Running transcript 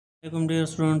Welcome dear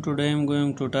student, today I am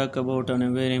going to talk about a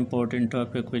very important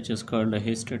topic which is called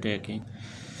history taking.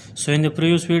 So in the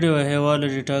previous video I have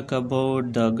already talked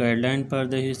about the guideline for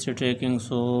the history taking.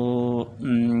 So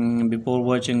before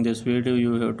watching this video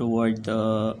you have to watch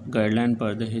the guideline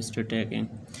for the history taking.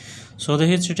 So the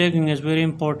history taking is very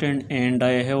important, and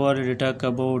I have already talked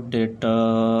about that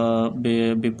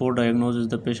before diagnosis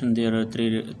the patient there are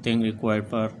three things required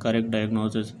for correct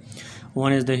diagnosis.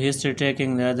 One is the history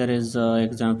taking, the other is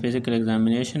physical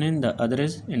examination, and the other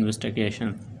is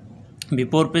investigation.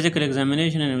 Before physical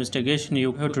examination and investigation,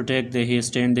 you have to take the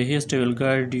history, and the history will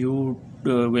guide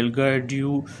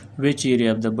you which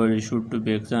area of the body should to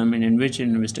be examined and which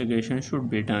investigation should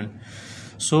be done.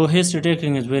 So history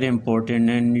taking is very important,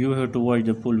 and you have to watch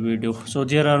the full video. So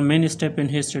there are many steps in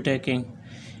history taking,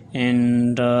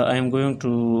 and I am going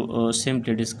to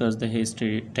simply discuss the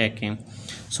history taking.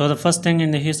 So the first thing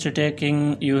in the history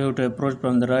taking, you have to approach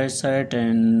from the right side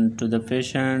and to the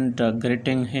patient,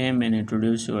 greeting him and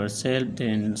introduce yourself,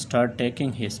 then start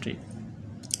taking history.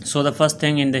 So the first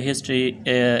thing in the history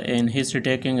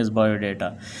taking is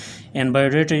biodata. In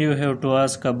biodata you have to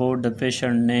ask about the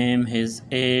patient name, his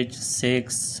age,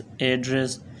 sex,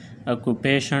 address,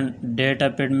 occupation, date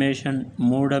of admission,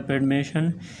 mode of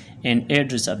admission, and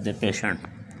address of the patient.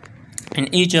 And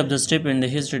each of the step in the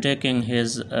history taking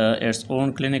has its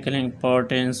own clinical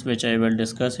importance, which I will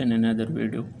discuss in another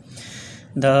video.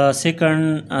 The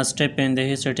second step in the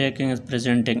history taking is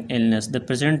presenting illness. The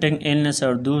presenting illness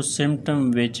are those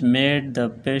symptoms which made the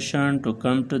patient to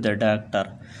come to the doctor.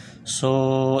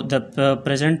 So the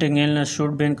presenting illness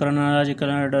should be in chronological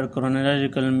order.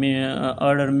 Chronological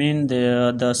order mean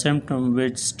the symptom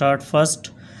which start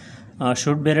first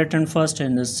should be written first,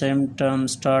 and the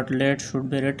symptoms start late should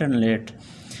be written late.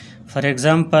 For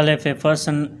example, if a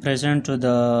person present to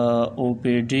the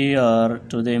OPD or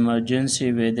to the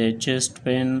emergency with a chest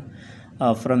pain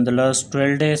from the last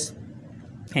 12 days,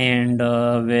 and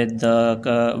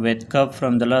with cup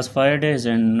from the last 5 days,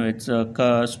 and with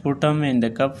sputum in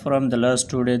the cup from the last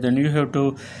 2 days, then you have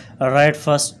to write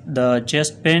first the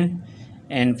chest pain.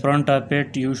 In front of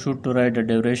it you should to write the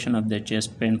duration of the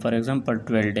chest pain, for example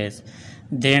 12 days,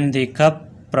 then the cup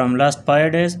from last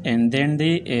 5 days, and then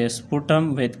the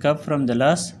sputum with cup from the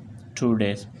last 2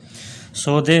 days.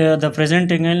 So the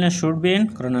presenting illness should be in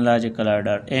chronological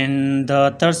order. And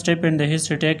the third step in the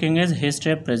history taking is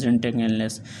history of presenting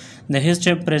illness. The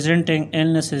history of presenting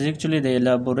illness is actually the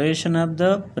elaboration of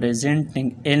the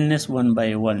presenting illness one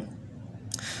by one.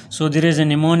 So there is a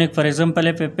mnemonic. For example,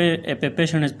 if a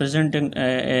patient is presenting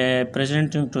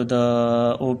to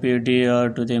the OPD or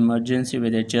to the emergency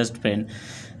with a chest pain,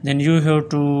 then you have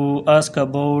to ask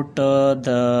about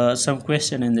some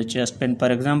question in the chest pain.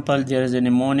 For example, there is a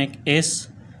mnemonic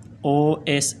SOSF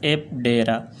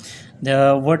DERA.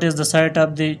 What is the site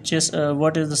of the chest?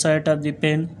 What is the site of the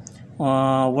pain?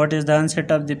 What is the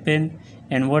onset of the pain?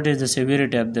 And what is the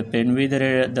severity of the pain,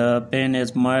 whether the pain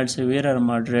is mild, severe or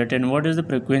moderate, and what is the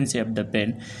frequency of the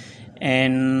pain,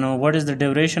 and what is the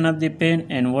duration of the pain,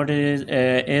 and what is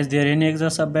there any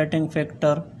exacerbating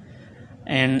factor,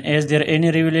 and is there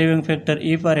any relieving factor,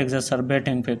 E for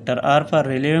exacerbating factor, R for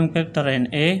relieving factor, and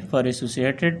A for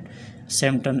associated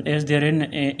symptom. Is there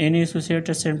any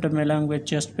associated symptom along with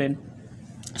chest pain?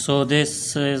 So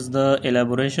this is the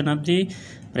elaboration of the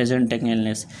presenting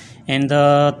illness. And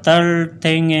the third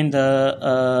thing in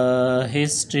the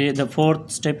history, the fourth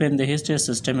step in the history is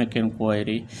systemic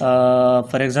inquiry.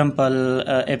 For example,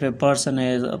 if a person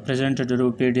is presented to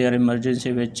OPD or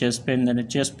emergency with chest pain, then a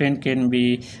chest pain can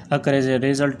be occur as a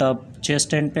result of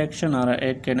chest infection, or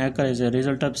it can occur as a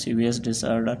result of CVS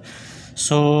disorder.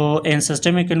 So in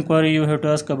systemic inquiry you have to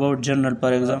ask about general,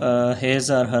 for example his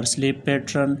or her sleep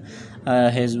pattern,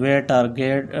 his weight or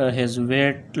his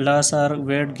weight loss or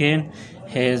weight gain,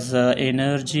 his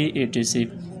energy, etc.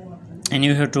 And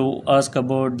you have to ask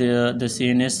about the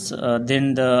CNS,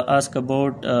 then ask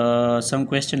about some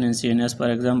question in CNS. For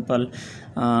example,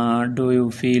 do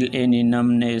you feel any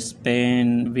numbness,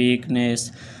 pain,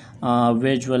 weakness,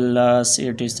 visual loss,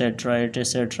 etc,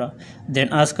 etc. Then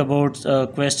ask about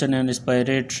question in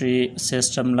respiratory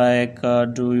system, like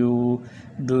do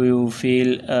you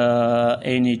feel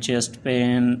any chest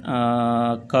pain,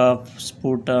 cough,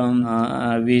 sputum,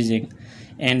 wheezing.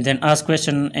 And then ask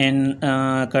question in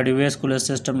cardiovascular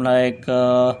system, like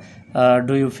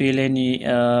do you feel any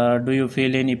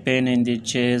pain in the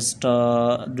chest,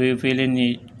 do you feel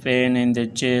any pain in the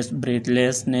chest,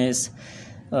 breathlessness,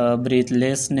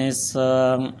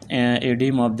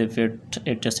 edema of the feet,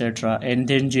 etc. And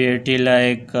then GIT,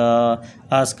 like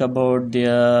ask about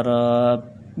their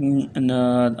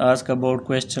ask about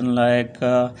question like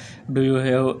do you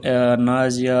have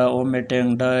nausea,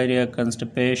 vomiting, diarrhea,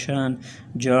 constipation,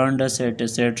 jaundice,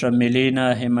 etc.,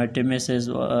 melena, hematemesis,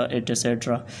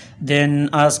 etc. Then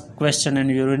ask question in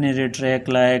urinary tract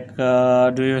like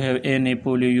do you have any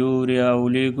polyuria,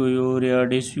 oliguria,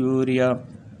 dysuria,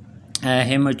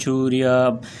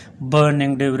 hematuria,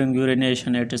 burning during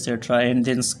urination, etc. And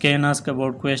then scan, ask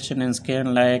about question and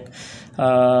scan like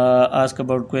ask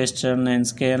about question and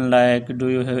scan like do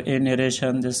you have any rash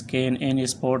on the skin, any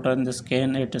spot on the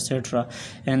skin, etc.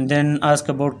 And then ask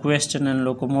about question and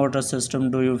locomotor system,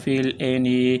 do you feel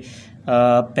any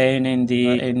pain in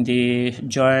the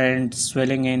joint,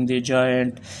 swelling in the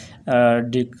joint,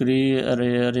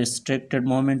 restricted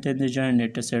movement in the joint,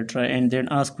 etc. And then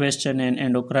ask question in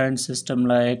endocrine system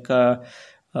like do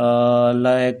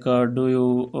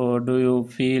you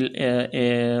feel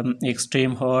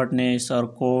extreme hotness or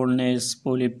coldness,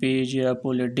 polyphagia,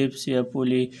 polydipsia,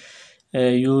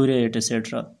 polyuria,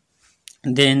 etc.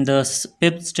 Then the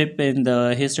fifth step in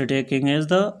the history taking is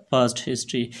the past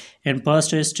history. In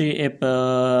past history, if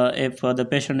the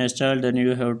patient is child, then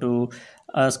you have to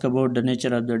ask about the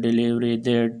nature of the delivery,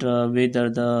 that whether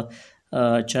the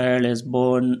child is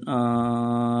born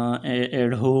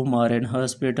at home or in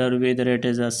hospital, whether it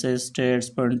is assisted,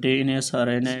 spontaneous,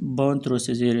 or born through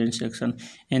cesarean section.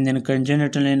 And then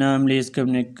congenital anomalies,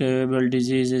 communicable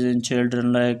diseases in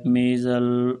children like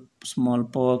measles,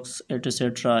 smallpox,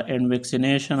 etc., and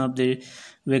vaccination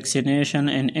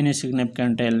and any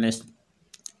significant illness.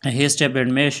 History of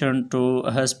admission to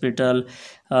hospital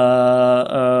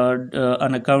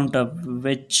on account of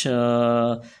which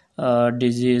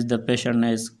disease the patient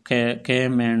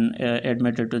came and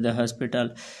admitted to the hospital.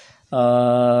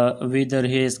 Whether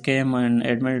he came and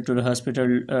admitted to the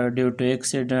hospital due to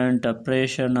accident,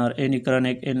 operation, or any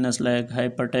chronic illness like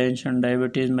hypertension,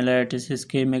 diabetes, mellitus,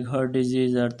 ischemic heart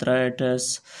disease,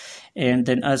 arthritis. And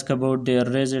then ask about their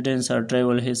residence or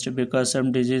travel history, because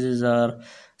some diseases or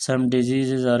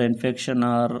infection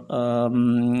are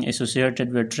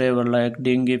associated with travel like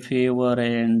dengue fever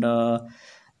and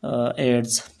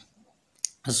AIDS.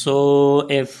 So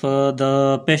if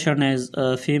the patient is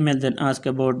female, then ask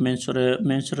about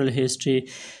menstrual history.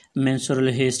 You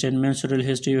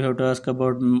have to ask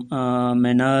about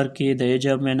menarche, the age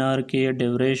of menarche,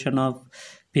 duration of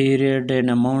period, and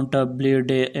amount of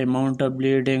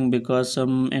bleeding, because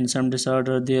in some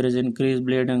disorder there is increased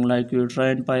bleeding like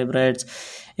uterine fibroids.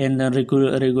 And the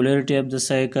regularity of the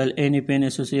cycle, any pain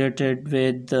associated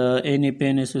with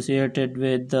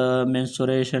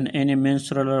menstruation, any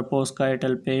menstrual or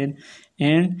postcoital pain,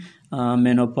 and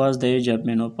menopause, the age of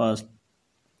menopause.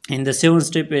 And the seventh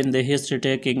step in the history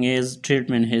taking is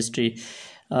treatment history.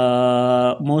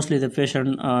 Mostly the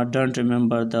patient don't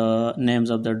remember the names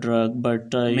of the drug,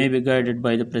 but may be guided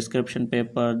by the prescription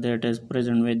paper that is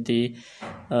present with the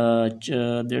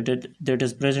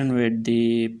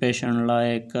patient,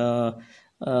 like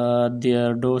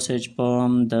their dosage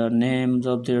form, the names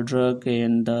of the drug,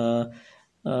 and the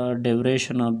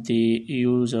duration of the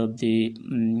use of the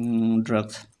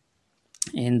drugs.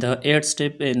 In the eighth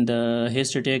step in the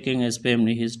history taking is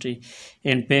family history.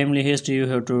 In family history, you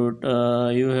have to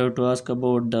ask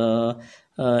about the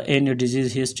any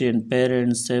disease history in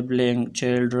parents, sibling,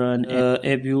 children.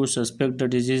 If you suspect the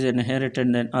disease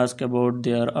inherited, then ask about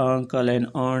their uncle and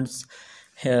aunt's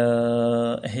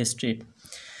history.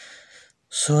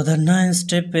 So the ninth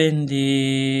step in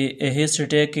the history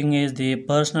taking is the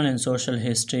personal and social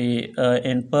history.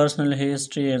 In personal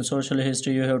history and social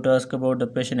history, you have to ask about the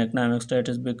patient economic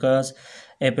status, because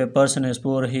if a person is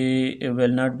poor, he will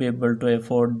not be able to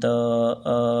afford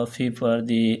the fee for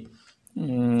the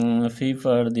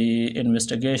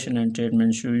investigation and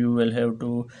treatment. So you will have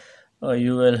to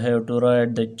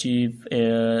write the cheap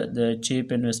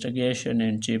investigation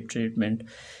and cheap treatment.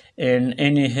 In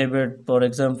any habit, for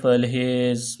example, he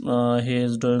is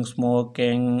doing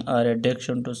smoking or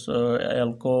addiction to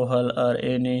alcohol or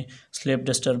any sleep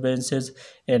disturbances,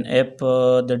 and if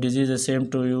the disease is same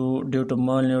to you due to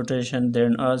malnutrition,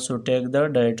 then also take the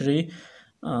dietary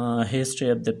history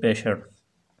of the patient.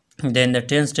 Then the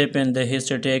 10th step in the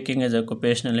history taking is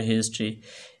occupational history.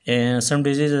 And some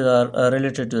diseases are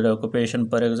related to the occupation.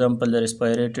 For example, the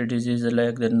respiratory diseases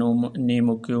like the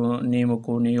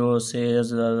pneumoconiosis,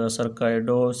 the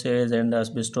sarcoidosis, and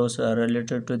asbestosis are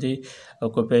related to the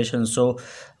occupation. So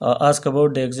ask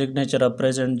about the exact nature of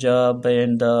present job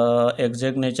and the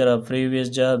exact nature of previous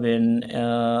job, and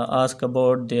ask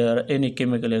about their any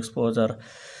chemical exposure.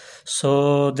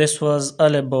 So this was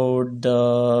all about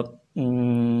the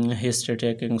history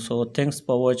taking. So thanks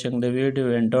for watching the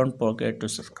video, and don't forget to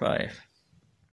subscribe.